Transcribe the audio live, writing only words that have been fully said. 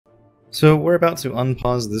So we're about to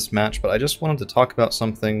unpause this match, but I just wanted to talk about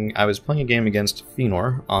something. I was playing a game against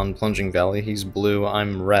Fenor on Plunging Valley. He's blue,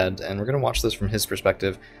 I'm red, and we're going to watch this from his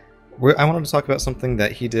perspective. I wanted to talk about something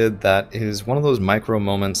that he did that is one of those micro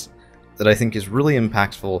moments that I think is really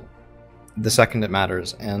impactful the second it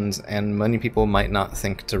matters, and many people might not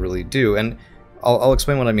think to really do. And I'll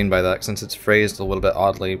explain what I mean by that, since it's phrased a little bit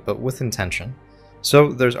oddly, but with intention.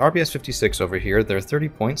 So there's RBS 56 over here. They're 30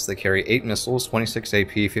 points. They carry 8 missiles, 26 AP,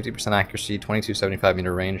 50% accuracy, 2275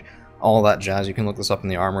 meter range, all that jazz. You can look this up in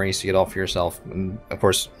the armory, see it all for yourself. And of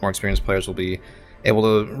course, more experienced players will be able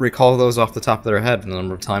to recall those off the top of their head from the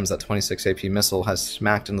number of times that 26 AP missile has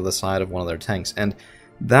smacked into the side of one of their tanks. And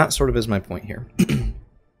that sort of is my point here.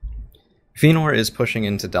 Fenor is pushing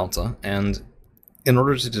into Delta, and in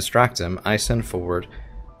order to distract him, I send forward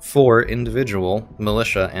 4 individual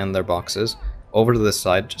militia and their boxes over to this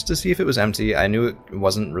side, just to see if it was empty. I knew it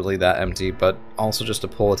wasn't really that empty, but also just to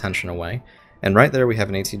pull attention away. And right there we have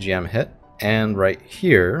an ATGM hit, and right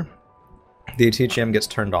here, the ATGM gets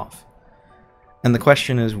turned off. And the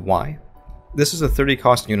question is, why? This is a 30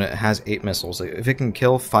 cost unit, it has 8 missiles. If it can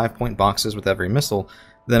kill 5-point boxes with every missile,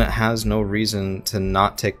 then it has no reason to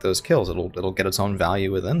not take those kills. It'll get its own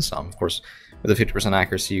value within some. Of course, with a 50%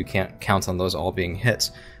 accuracy, you can't count on those all being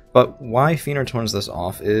hits. But why Fenor turns this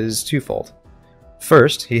off is twofold.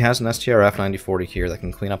 First, he has an STRF 9040 here that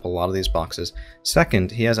can clean up a lot of these boxes.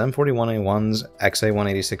 Second, he has M41A1s,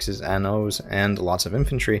 XA186s, NOs, and lots of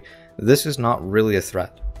infantry. This is not really a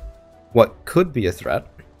threat. What could be a threat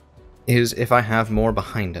is if I have more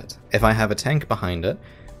behind it. If I have a tank behind it,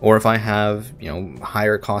 or if I have,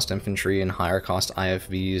 higher cost infantry and higher cost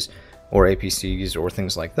IFVs or APCs or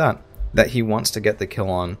things like that, that he wants to get the kill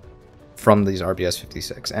on from these RBS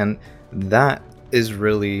 56. And that is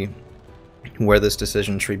really where this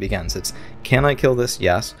decision tree begins. It's, can I kill this?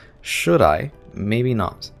 Yes. Should I? Maybe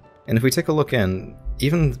not. And if we take a look in,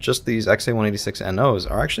 even just these XA186 NOs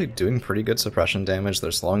are actually doing pretty good suppression damage.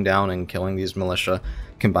 They're slowing down and killing these militia.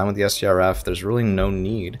 Combined with the STRF, there's really no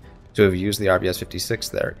need to have used the RBS 56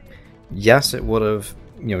 there. Yes, it would have,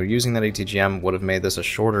 using that ATGM would have made this a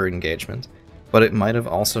shorter engagement, but it might have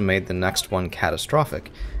also made the next one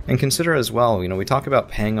catastrophic. And consider as well, we talk about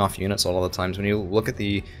paying off units all the times. When you look at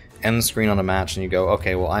the end screen on a match and you go,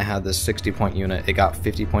 okay, well, I had this 60-point unit, it got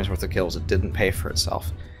 50 points worth of kills, it didn't pay for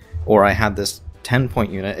itself. Or I had this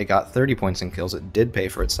 10-point unit, it got 30 points in kills, it did pay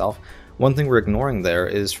for itself. One thing we're ignoring there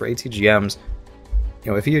is for ATGMs,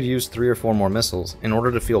 if he had used 3 or 4 more missiles, in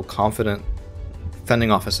order to feel confident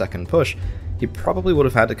fending off a second push, he probably would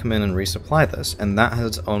have had to come in and resupply this, and that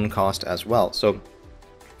has its own cost as well. So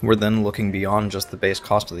we're then looking beyond just the base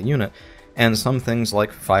cost of the unit, and some things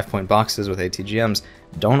like 5-point boxes with ATGMs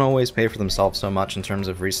don't always pay for themselves so much in terms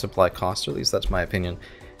of resupply costs, or at least that's my opinion.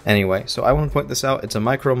 Anyway, so I want to point this out. It's a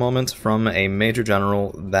micro moment from a major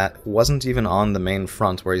general that wasn't even on the main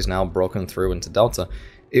front where he's now broken through into Delta.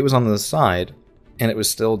 It was on the side, and it was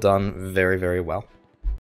still done very, very well.